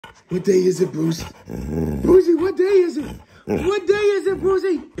What day is it, Bruce? Brucey, what day is it? What day is it,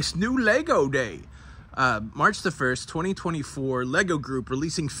 Brucey? It's new Lego Day. March the 1st, 2024, Lego Group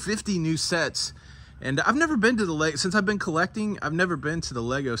releasing 50 new sets. And I've never been to the Lego, since I've been collecting, I've never been to the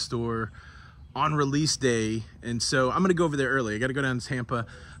Lego store on release day. And so I'm gonna go over there early. I gotta go down to Tampa.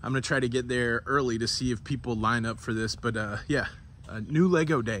 I'm gonna try to get there early to see if people line up for this. But yeah, new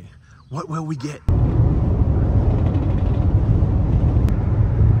Lego Day. What will we get?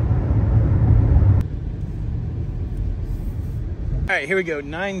 All right, here we go,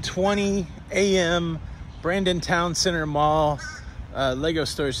 9:20 a.m., Brandon Town Center Mall. Lego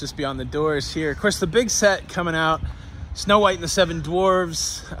store is just beyond the doors here. Of course, the big set coming out, Snow White and the Seven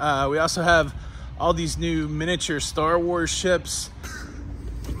Dwarves. We also have all these new miniature Star Wars ships.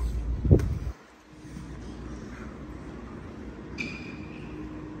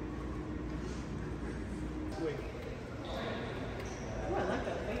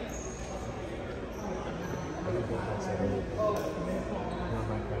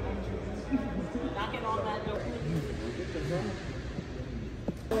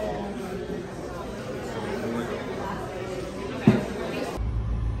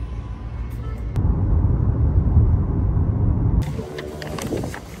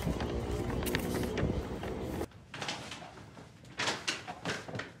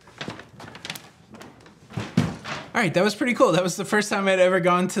 All right, that was pretty cool. That was the first time I'd ever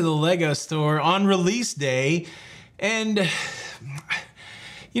gone to the Lego store on release day. And,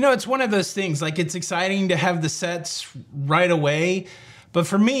 you know, it's one of those things, like it's exciting to have the sets right away. But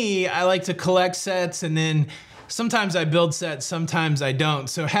for me, I like to collect sets and then sometimes I build sets, sometimes I don't.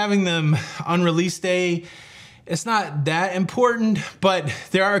 So having them on release day, it's not that important, but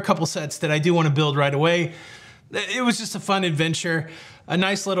there are a couple sets that I do want to build right away. It was just a fun adventure, a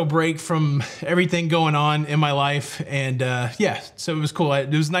nice little break from everything going on in my life. And yeah, so it was cool. It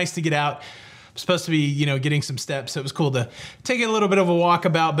was nice to get out. I'm supposed to be, you know, getting some steps. So it was cool to take a little bit of a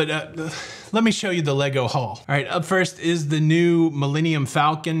walkabout, but let me show you the Lego haul. All right, up first is the new Millennium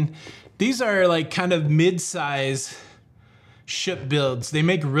Falcon. These are like kind of mid-size ship builds. They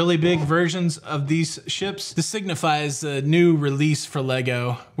make really big versions of these ships. This signifies a new release for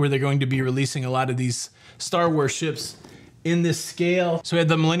Lego, where they're going to be releasing a lot of these Star Wars ships in this scale. So we have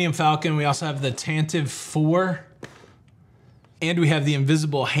the Millennium Falcon, we also have the Tantive 4, and we have the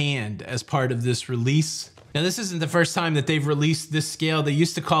Invisible Hand as part of this release. Now this isn't the first time that they've released this scale. They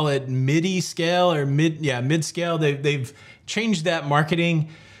used to call it MIDI scale or mid scale. They've changed that marketing.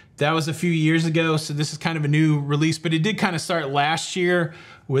 That was a few years ago, so this is kind of a new release, but it did kind of start last year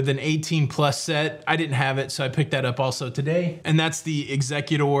with an 18+ set. I didn't have it, so I picked that up also today. And that's the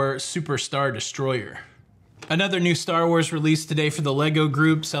Executor Superstar Destroyer. Another new Star Wars release today for the Lego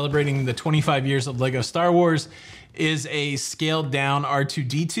Group, celebrating the 25 years of Lego Star Wars, is a scaled down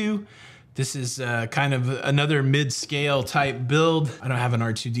R2-D2. This is kind of another mid-scale type build. I don't have an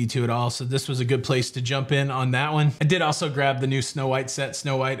R2-D2 at all, so this was a good place to jump in on that one. I did also grab the new Snow White set,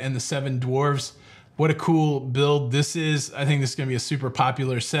 Snow White and the Seven Dwarves. What a cool build this is. I think this is gonna be a super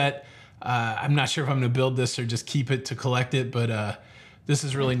popular set. I'm not sure if I'm gonna build this or just keep it to collect it, but this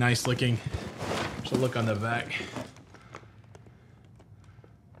is really nice looking. So look on the back.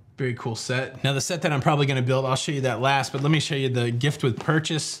 Very cool set. Now the set that I'm probably gonna build, I'll show you that last, but let me show you the gift with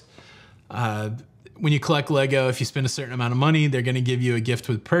purchase. When you collect Lego, if you spend a certain amount of money, they're gonna give you a gift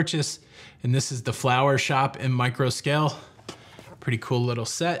with purchase. And this is the Flower Shop in micro scale. Pretty cool little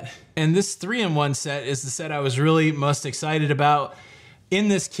set. And this 3-in-1 set is the set I was really most excited about. In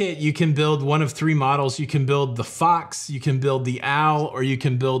this kit, you can build one of 3 models. You can build the fox, you can build the owl, or you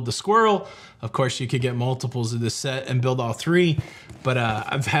can build the squirrel. Of course, you could get multiples of this set and build all 3. But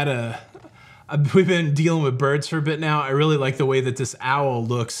we've been dealing with birds for a bit now. I really like the way that this owl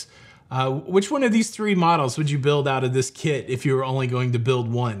looks. Which one of these 3 models would you build out of this kit if you were only going to build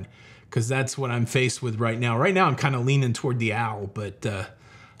one? Because that's what I'm faced with right now. Right now, I'm kind of leaning toward the owl, but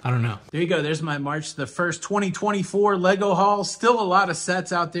I don't know. There you go. There's my March the 1st, 2024 Lego haul. Still a lot of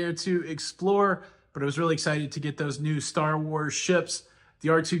sets out there to explore, but I was really excited to get those new Star Wars ships, the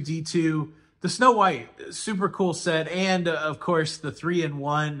R2-D2, the Snow White, super cool set, and of course the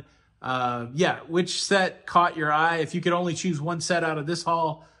 3-in-1. Yeah, which set caught your eye? If you could only choose one set out of this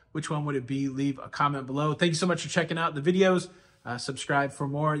haul, which one would it be? Leave a comment below. Thank you so much for checking out the videos. Subscribe for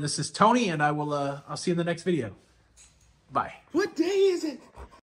more. This is Tony, and I'll see you in the next video. Bye. What day is it?